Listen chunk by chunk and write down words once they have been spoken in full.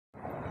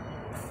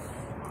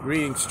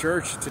Greetings,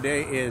 church.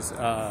 Today is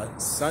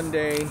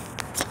Sunday,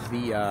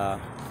 the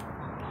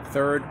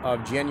 3rd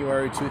of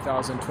January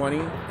 2020,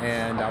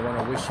 and I want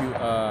to wish you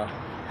a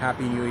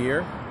Happy New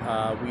Year.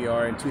 We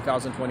are in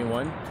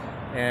 2021,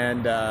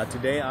 and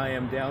today I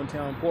am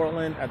downtown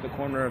Portland at the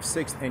corner of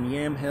 6th and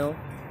Yamhill,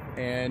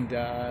 and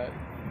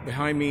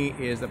behind me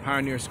is the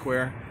Pioneer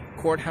Square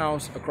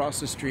Courthouse.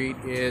 Across the street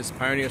is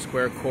Pioneer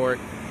Square Park.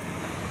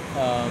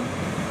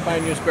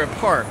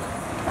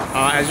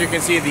 As you can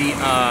see, the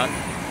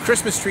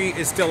Christmas tree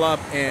is still up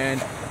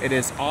and it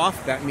is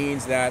off. That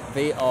means that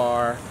they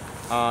are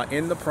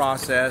in the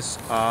process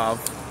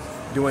of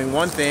doing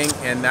one thing,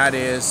 and that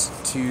is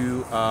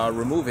to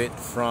remove it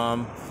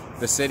from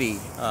the city,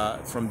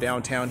 from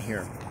downtown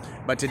here.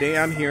 But today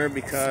I'm here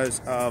because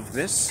of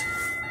this,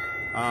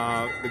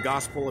 the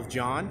Gospel of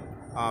John.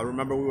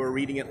 Remember, we were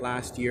reading it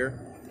last year,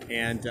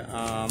 and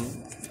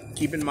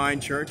keep in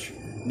mind, church,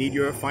 need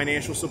your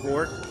financial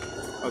support,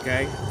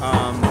 okay?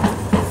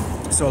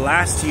 So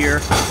last year,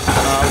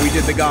 we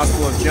did the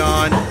Gospel of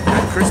John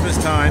at Christmas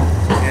time,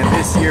 and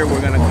this year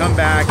we're going to come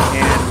back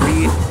and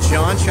read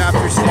John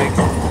chapter 6,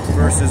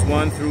 verses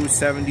 1 through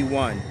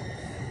 71.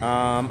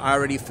 I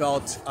already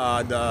felt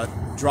the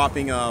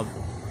dropping of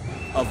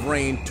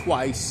rain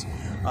twice.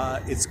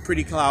 It's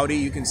pretty cloudy.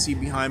 You can see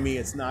behind me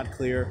it's not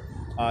clear.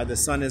 The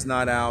sun is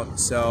not out,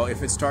 so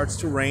if it starts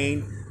to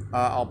rain,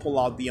 I'll pull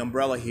out the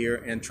umbrella here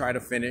and try to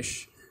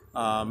finish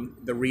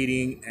the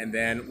reading, and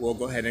then we'll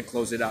go ahead and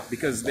close it up.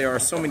 Because there are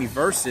so many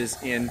verses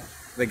in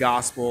the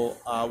gospel,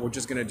 we're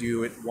just going to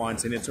do it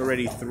once, and it's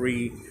already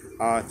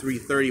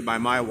 3:30 by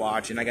my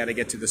watch, and I got to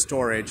get to the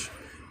storage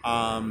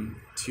to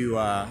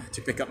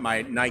pick up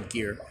my night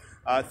gear.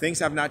 Things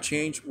have not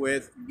changed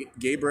with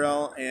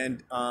Gabriel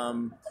and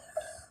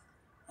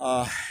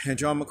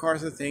John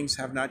MacArthur. Things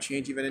have not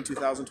changed even in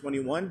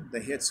 2021. The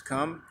hits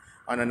come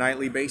on a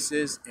nightly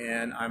basis,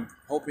 and I'm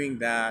hoping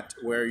that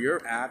where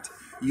you're at,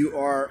 you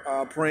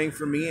are praying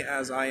for me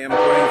as I am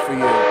praying for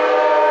you.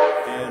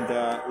 And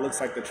it looks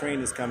like the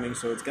train is coming,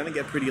 so it's going to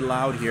get pretty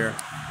loud here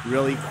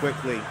really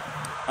quickly.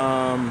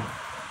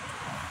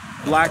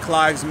 Black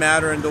Lives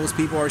Matter, and those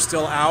people are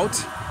still out.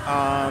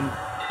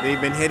 They've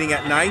been hitting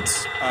at night.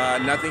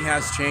 Nothing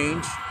has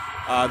changed.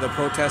 The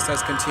protest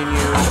has continued,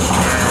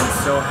 and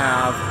so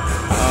have,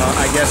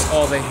 I guess,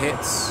 all the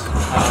hits.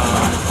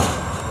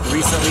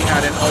 Recently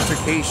had an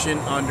altercation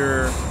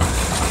under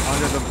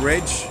the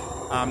bridge.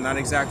 I'm not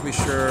exactly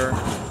sure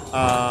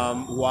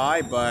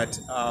why, but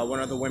one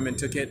of the women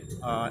took it,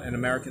 an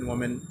American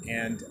woman,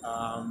 and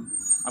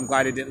I'm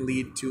glad it didn't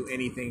lead to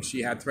anything.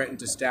 She had threatened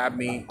to stab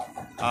me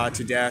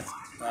to death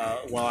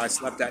while I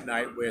slept that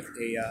night with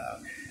a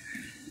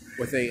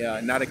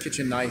not a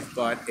kitchen knife,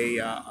 but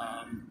a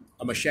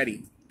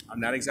machete. I'm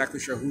not exactly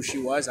sure who she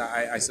was.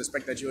 I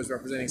suspect that she was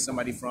representing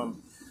somebody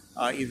from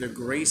either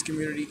Grace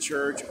Community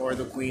Church or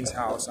the Queen's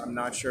House. I'm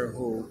not sure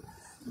who,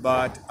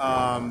 but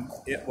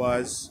it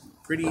was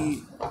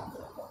pretty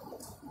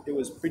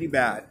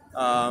bad.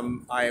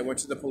 I went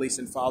to the police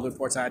and filed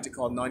reports. I had to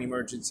call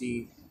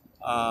non-emergency,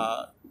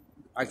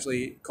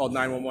 actually called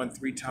 911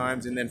 3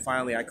 times, and then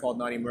finally I called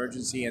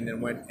non-emergency and then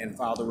went and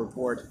filed a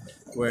report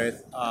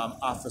with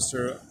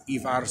Officer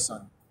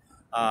Ivarson.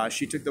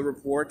 She took the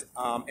report,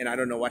 and I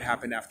don't know what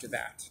happened after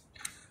that.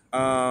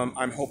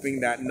 I'm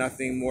hoping that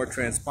nothing more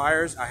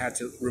transpires. I had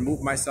to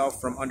remove myself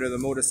from under the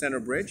Moda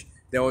Center Bridge.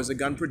 There was a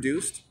gun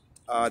produced.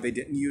 They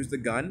didn't use the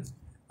gun.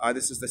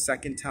 This is the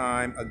second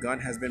time a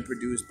gun has been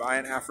produced by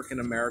an African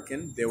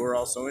American. They were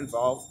also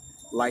involved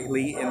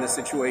lightly in the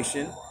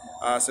situation.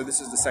 So this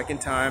is the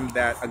second time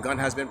that a gun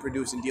has been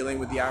produced in dealing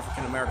with the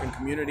African American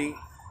community,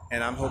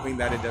 and I'm hoping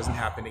that it doesn't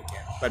happen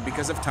again. But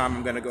because of time,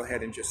 I'm going to go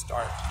ahead and just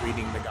start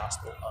reading the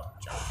Gospel of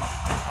John,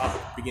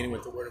 beginning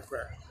with the word of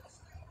prayer.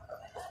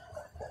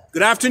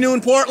 Good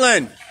afternoon,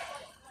 Portland.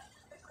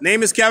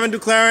 Name is Kevin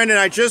Duclairon, and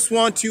I just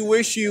want to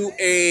wish you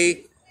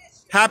a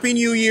Happy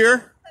New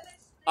Year.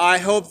 I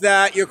hope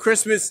that your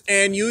Christmas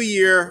and New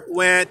Year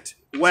went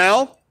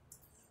well,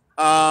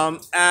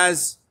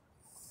 as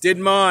did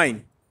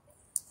mine.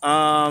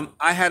 I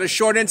had a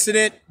short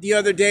incident the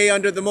other day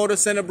under the Moda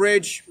Center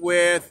Bridge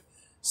with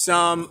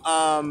some,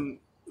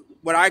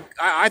 what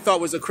I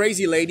thought was a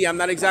crazy lady. I'm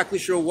not exactly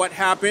sure what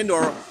happened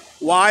or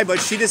why,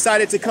 but she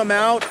decided to come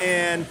out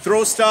and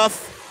throw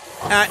stuff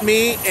at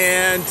me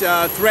and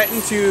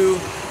threatened to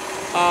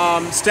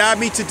stab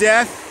me to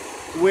death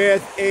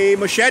with a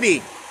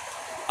machete.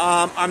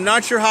 I'm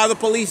not sure how the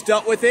police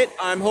dealt with it.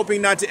 I'm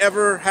hoping not to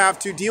ever have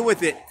to deal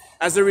with it.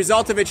 As a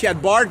result of it, she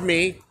had barred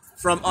me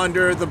from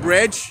under the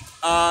bridge.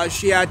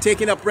 She had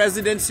taken up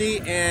residency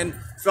and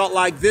felt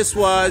like this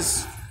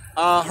was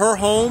her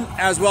home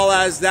as well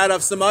as that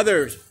of some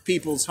other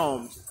people's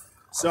homes.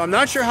 So I'm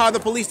not sure how the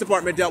police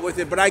department dealt with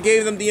it, but I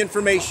gave them the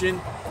information,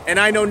 and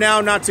I know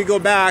now not to go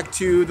back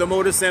to the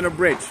Moda Center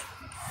Bridge.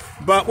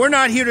 But we're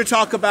not here to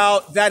talk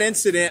about that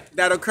incident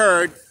that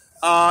occurred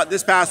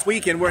this past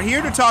weekend. We're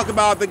here to talk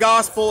about the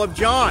Gospel of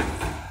John.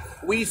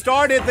 We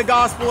started the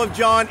Gospel of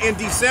John in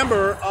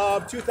December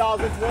of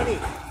 2020,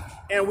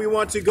 and we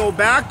want to go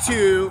back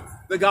to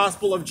the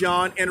Gospel of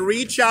John and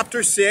read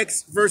chapter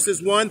 6,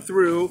 verses 1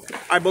 through,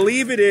 I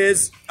believe it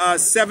is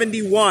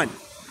 71.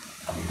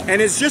 And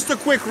it's just a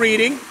quick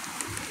reading,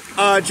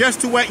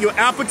 just to whet your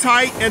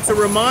appetite and to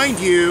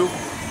remind you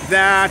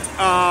that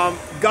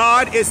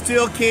God is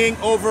still king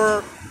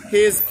over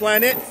his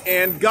planet.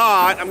 And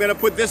God, I'm going to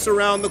put this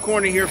around the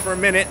corner here for a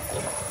minute.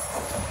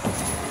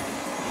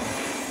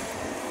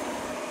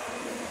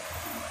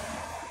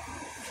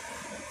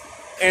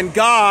 And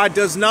God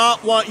does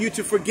not want you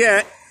to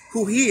forget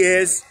who he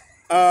is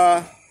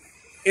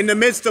in the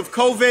midst of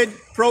COVID,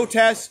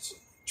 protests,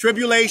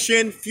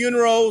 tribulation,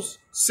 funerals,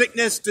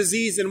 sickness,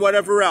 disease, and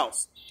whatever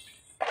else.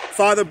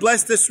 Father,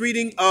 bless this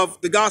reading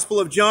of the Gospel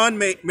of John.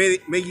 May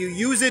you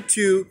use it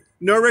to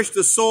nourish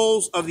the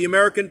souls of the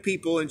American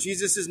people. In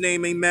Jesus'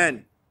 name,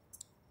 amen.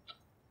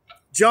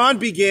 John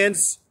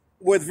begins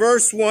with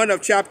verse 1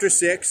 of chapter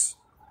 6.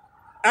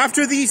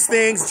 After these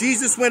things,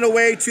 Jesus went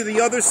away to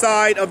the other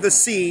side of the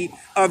Sea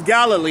of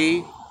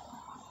Galilee,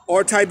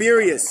 or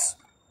Tiberias.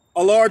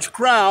 A large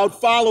crowd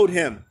followed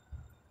him,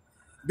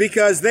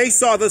 because they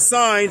saw the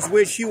signs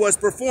which he was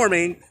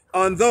performing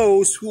on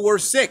those who were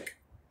sick.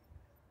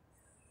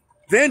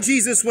 Then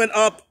Jesus went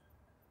up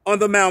on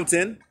the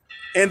mountain,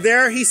 and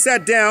there he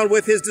sat down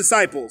with his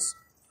disciples.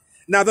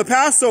 Now the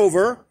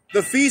Passover,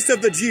 the feast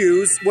of the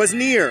Jews, was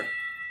near.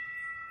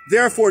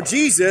 Therefore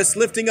Jesus,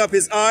 lifting up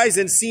his eyes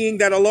and seeing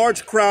that a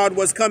large crowd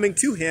was coming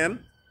to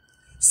him,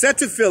 said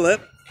to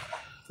Philip,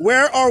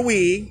 "Where are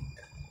we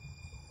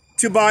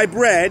to buy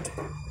bread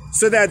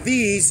so that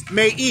these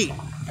may eat?"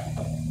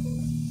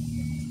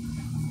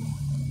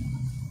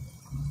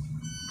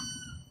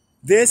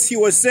 This he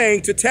was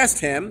saying to test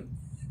him,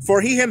 for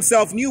he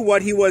himself knew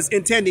what he was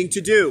intending to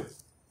do.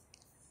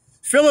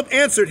 Philip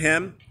answered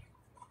him,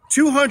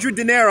 200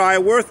 denarii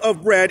worth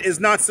of bread is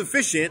not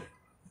sufficient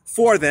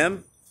for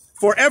them,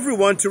 for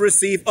everyone to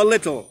receive a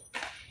little.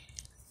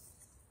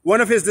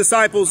 One of his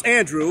disciples,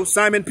 Andrew,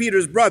 Simon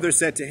Peter's brother,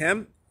 said to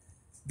him,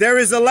 "There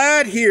is a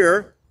lad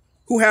here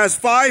who has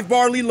 5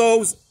 barley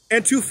loaves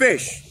and 2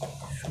 fish.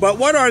 But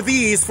what are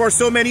these for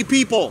so many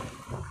people?"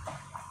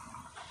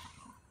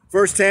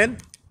 Verse 10,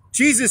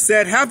 Jesus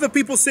said, "Have the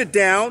people sit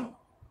down."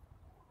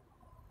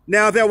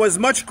 Now there was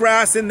much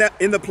grass in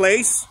the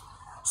place,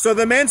 so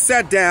the men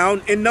sat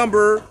down, in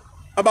number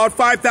about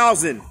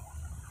 5,000.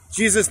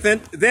 Jesus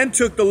then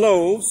took the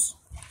loaves,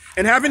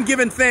 and having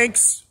given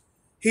thanks,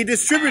 he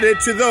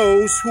distributed to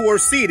those who were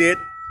seated,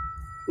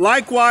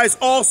 likewise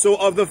also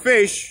of the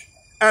fish,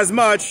 as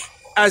much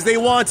as they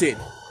wanted.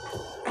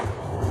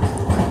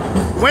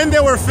 When they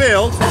were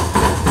filled,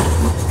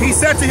 he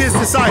said to his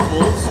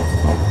disciples,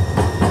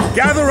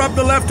 "Gather up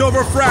the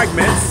leftover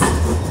fragments,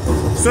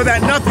 so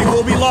that nothing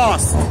will be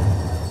lost."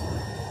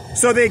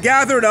 So they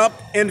gathered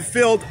up and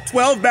filled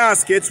 12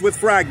 baskets with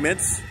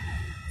fragments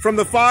from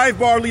the 5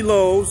 barley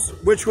loaves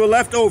which were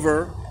left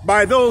over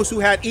by those who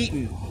had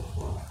eaten.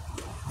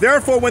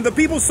 Therefore, when the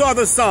people saw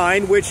the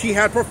sign which he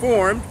had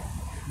performed,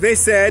 they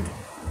said,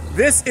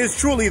 "This is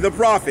truly the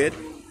prophet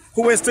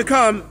who is to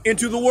come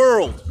into the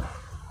world."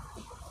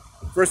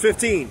 Verse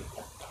 15.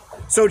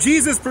 So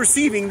Jesus,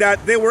 perceiving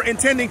that they were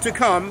intending to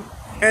come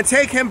and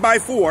take him by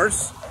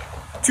force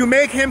to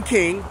make him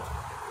king,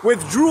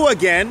 withdrew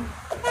again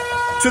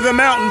to the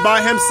mountain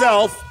by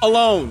himself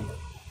alone.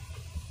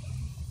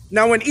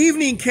 Now when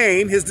evening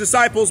came, his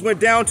disciples went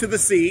down to the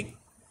sea,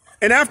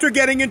 and after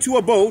getting into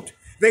a boat,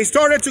 they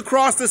started to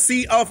cross the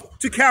sea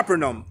to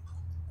Capernaum.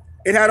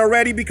 It had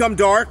already become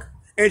dark,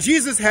 and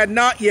Jesus had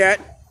not yet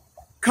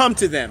come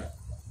to them.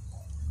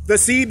 The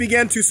sea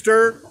began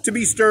to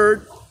be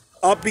stirred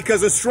up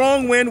because a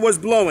strong wind was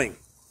blowing.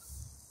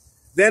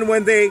 Then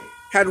when they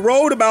had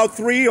rowed about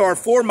 3 or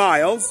 4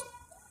 miles,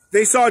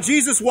 they saw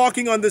Jesus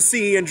walking on the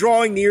sea and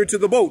drawing near to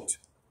the boat,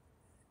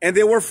 and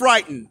they were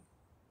frightened.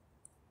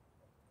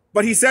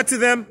 But he said to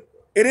them,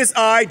 "It is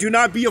I, do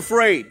not be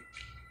afraid."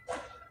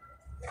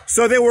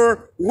 So they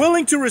were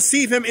willing to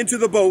receive him into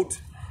the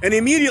boat, and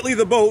immediately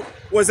the boat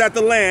was at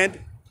the land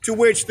to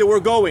which they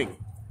were going.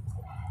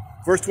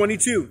 Verse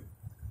 22.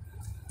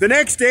 The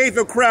next day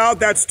the crowd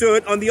that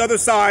stood on the other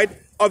side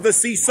of the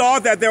sea saw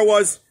that there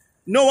was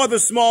no other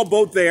small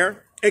boat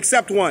there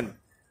except one,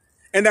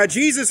 and that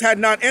Jesus had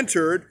not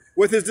entered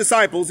with his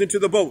disciples into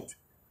the boat,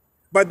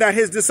 but that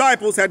his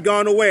disciples had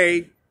gone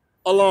away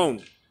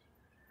alone.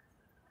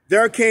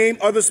 There came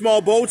other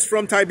small boats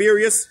from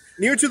Tiberias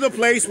near to the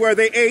place where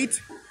they ate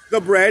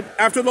the bread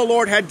after the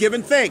Lord had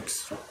given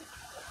thanks.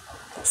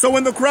 So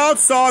when the crowd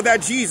saw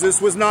that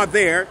Jesus was not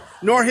there,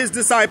 nor his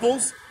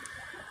disciples,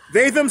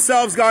 they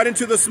themselves got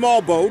into the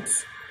small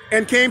boats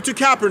and came to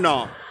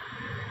Capernaum,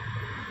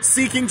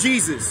 seeking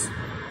Jesus.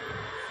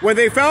 When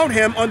they found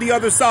him on the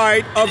other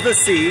side of the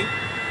sea,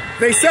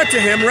 they said to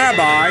him,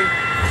 "Rabbi,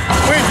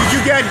 when did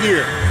you get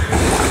here?"